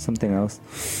 Something else.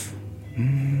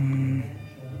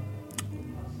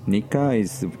 Nikka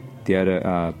is the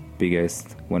other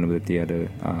biggest, one of the other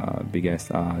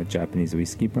biggest Japanese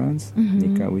whiskey brands.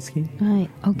 Nikka whiskey. Right.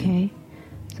 Okay.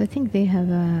 So I think they have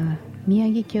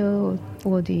Miyagi-kyo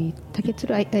or the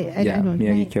Taketsuru. I don't know.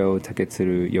 Miyagi-kyo,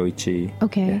 Taketsuru, Yoichi.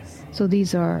 Okay. Yes. So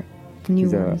these are the new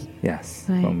ones. Yes,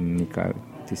 Right. from Nikka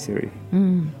distillery.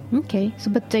 Okay. So,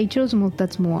 but the Ichiro's malt,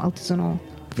 that's more artisanal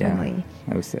friendly. Yeah,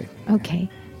 I would say. Okay.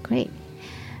 Great.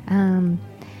 And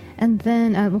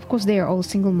then, of course, they are all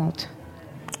single malt.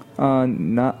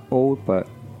 Not all, but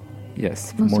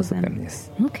yes, most of them. Yes.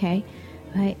 Okay.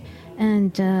 Right.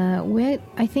 And where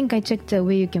I think I checked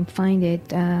where you can find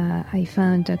it. I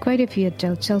found quite a few at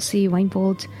Chelsea Wine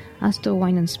Vault, Astor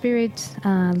Wine and Spirits,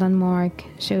 Landmark,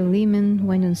 Sherry Lehman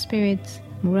Wine and Spirits,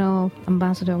 Morel,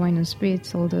 Ambassador Wine and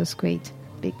Spirits, all those great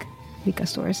big liquor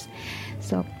stores.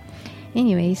 So,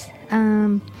 anyways,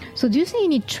 so do you see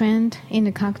any trend in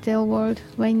the cocktail world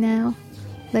right now?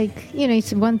 Like,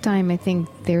 it's one time I think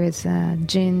there is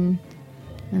gin.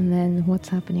 And then what's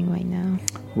happening right now?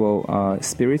 Well,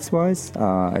 spirits-wise,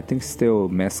 I think still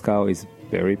mezcal is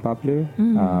very popular.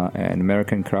 And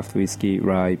American craft whiskey,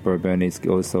 rye, bourbon is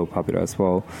also popular as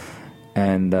well.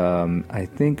 And I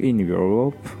think in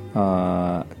Europe,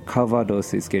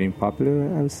 Calvados is getting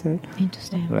popular, I would say.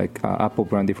 Interesting. Like apple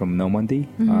brandy from Normandy,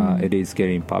 it is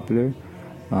getting popular.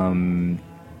 And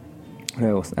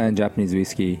Japanese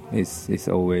whiskey is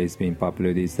always being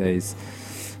popular these days.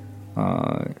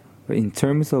 In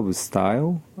terms of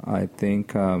style, I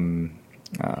think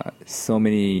so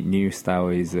many new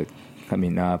styles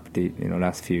coming up the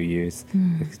last few years,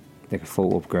 like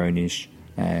full of garnish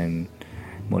and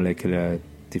molecular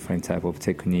different type of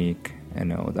technique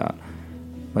and all that.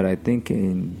 But I think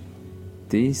in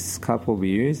these couple of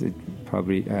years, it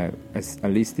probably at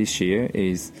least this year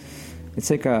it's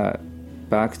like a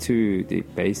back to the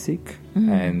basic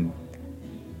and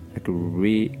like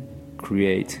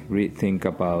rethink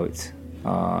about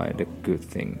the good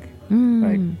thing.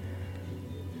 Like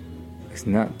it's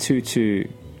not too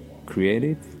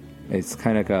creative. It's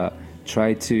kind of like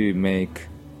try to make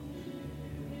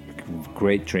a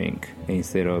great drink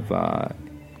instead of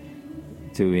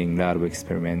doing a lot of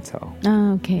experimental.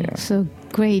 Oh, okay. Yeah. So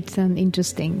great and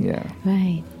interesting. Yeah.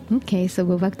 Right. Okay, so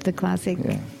go back to the classic.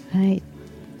 Yeah. Right.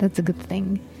 That's a good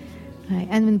thing. Right.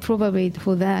 And then probably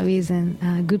for that reason,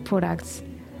 good products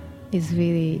is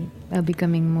really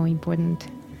becoming more important.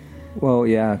 Well,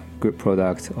 yeah, good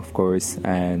product, of course,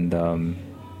 and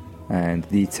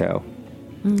detail.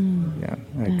 Yeah,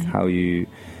 like how you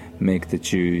make the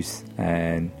juice,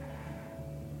 and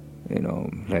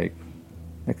like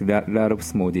that lot of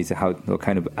small detail. What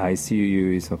kind of ice you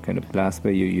use, what kind of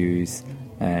glassware you use,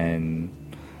 and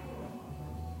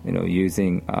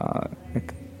using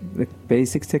like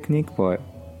basic technique, but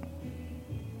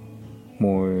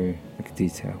more like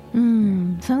detail.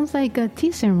 Sounds like a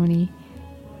tea ceremony.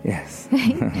 Yes.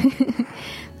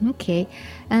 Okay.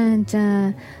 And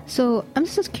so I'm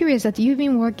just curious that you've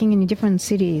been working in different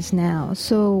cities now.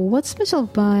 So what's special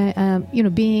by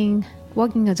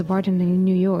working as a bartender in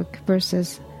New York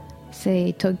versus,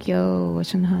 say, Tokyo or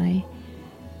Shanghai?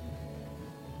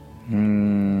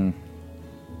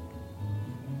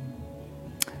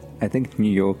 I think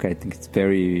New York, it's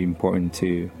very important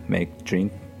to make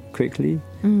drink quickly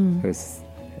because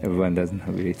everyone doesn't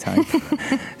have really time.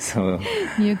 So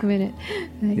New York minute.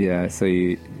 Right. yeah, so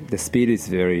the speed is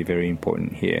very, very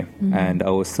important here. And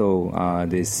also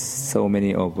there's so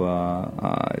many of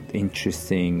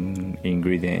interesting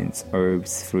ingredients,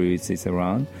 herbs, fruits is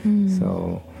around.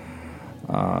 So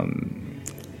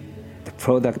the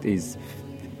product is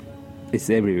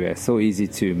everywhere. So easy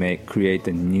to create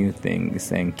the new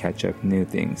things and catch up new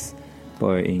things.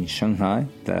 But in Shanghai,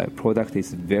 the product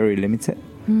is very limited.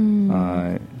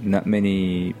 Not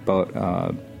many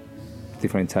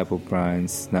different type of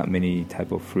brands, not many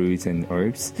type of fruits and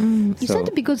herbs. Is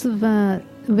that because of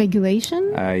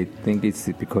regulation? I think it's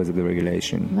because of the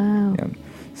regulation. Wow. Yeah.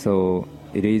 So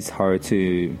it is hard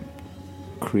to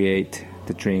create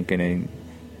the drink and then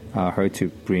hard to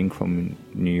bring from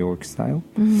New York style.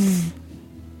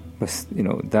 But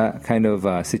that kind of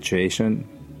situation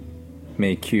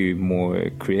make you more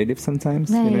creative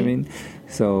sometimes. Right. You know what I mean?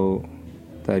 So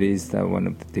that is one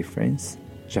of the difference.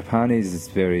 Japan is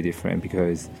very different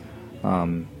because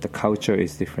the culture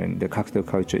is different. The cocktail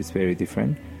culture is very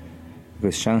different.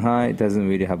 Because Shanghai doesn't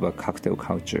really have a cocktail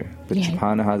culture, but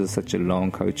Japan has such a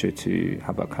long culture to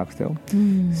have a cocktail.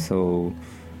 So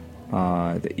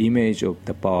the image of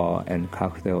the bar and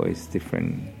cocktail is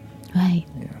different. Right.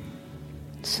 Yeah.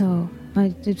 So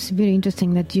It's really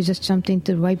interesting that you just jumped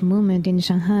into the right moment in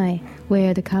Shanghai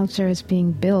where the culture is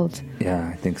being built. Yeah,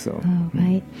 I think so. Oh,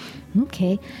 right.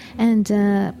 Okay. And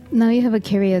now you have a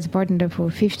career as bartender for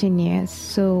 15 years.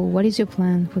 So what is your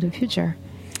plan for the future?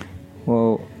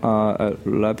 Well, I'd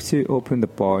love to open the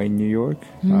bar in New York.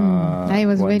 I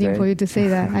was waiting day. for you to say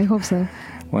that. I hope so.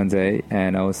 One day.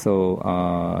 And also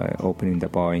opening the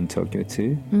bar in Tokyo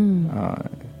too.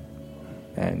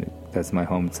 And that's my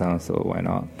hometown, so why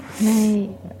not? Right.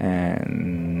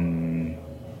 And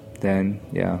then,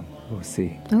 yeah, we'll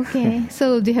see. Okay.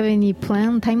 So do you have any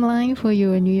timeline for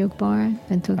your New York bar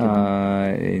and Tokyo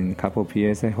bar? In a couple of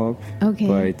years, I hope. Okay.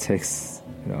 But it takes,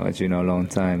 as you know, a long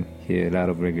time here. A lot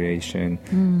of regulation,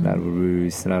 a lot of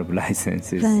rules, a lot of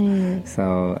licenses. Right.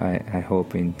 So I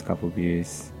hope in a couple of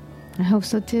years. I hope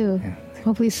so too. Yeah.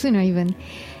 Hopefully sooner even.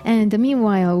 And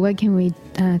meanwhile, where can we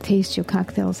taste your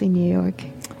cocktails in New York?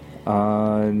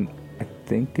 I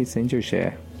think it's Angel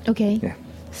Share. Okay. Yeah.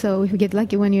 So if we get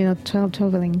lucky when you're not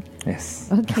traveling. Yes.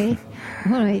 Okay.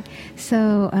 All right.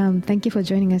 So thank you for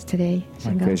joining us today,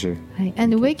 My Shingo. pleasure. Right.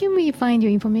 And where can we find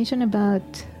your information about,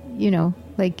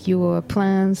 like your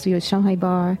plans, your Shanghai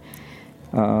bar?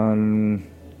 I don't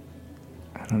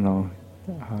know.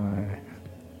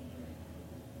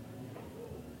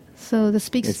 So the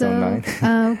Speak It's Slow. online.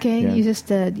 Okay. Yeah. You just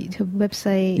YouTube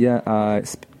website. Yeah.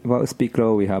 Well, Speak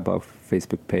Low, we have our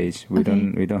Facebook page. We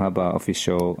don't have an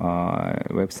official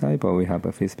website, but we have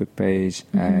a Facebook page,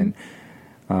 and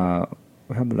we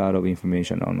have a lot of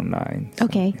information online. So,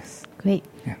 Okay. yes. Great.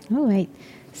 Yeah. All right.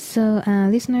 So,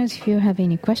 listeners, if you have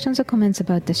any questions or comments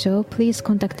about the show, please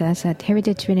contact us at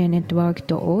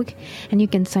heritageradionetwork.org, and you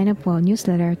can sign up for our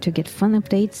newsletter to get fun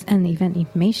updates and event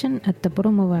information at the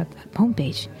bottom of our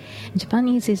homepage.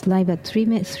 Japanese is live at 3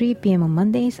 p.m. on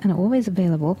Mondays and always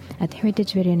available at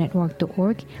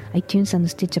heritageradionetwork.org, iTunes, and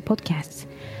Stitcher podcasts.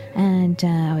 And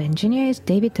our engineer is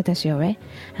David Tatashiore,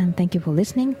 and thank you for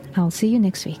listening. I'll see you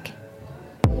next week.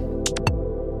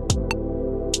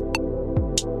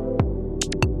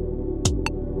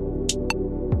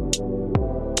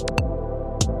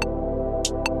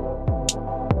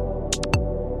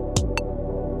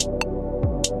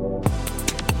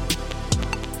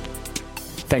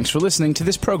 Thanks for listening to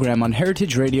this program on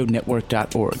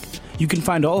heritageradionetwork.org. You can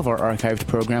find all of our archived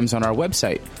programs on our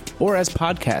website or as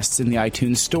podcasts in the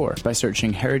iTunes Store by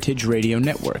searching Heritage Radio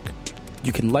Network.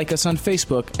 You can like us on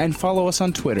Facebook and follow us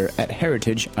on Twitter at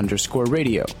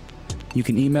 @heritage_radio. You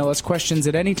can email us questions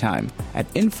at any time at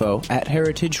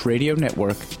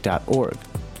info@heritageradionetwork.org.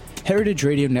 Heritage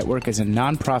Radio Network is a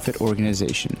non-profit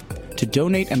organization. To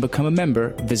donate and become a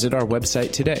member, visit our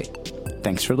website today.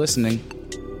 Thanks for listening.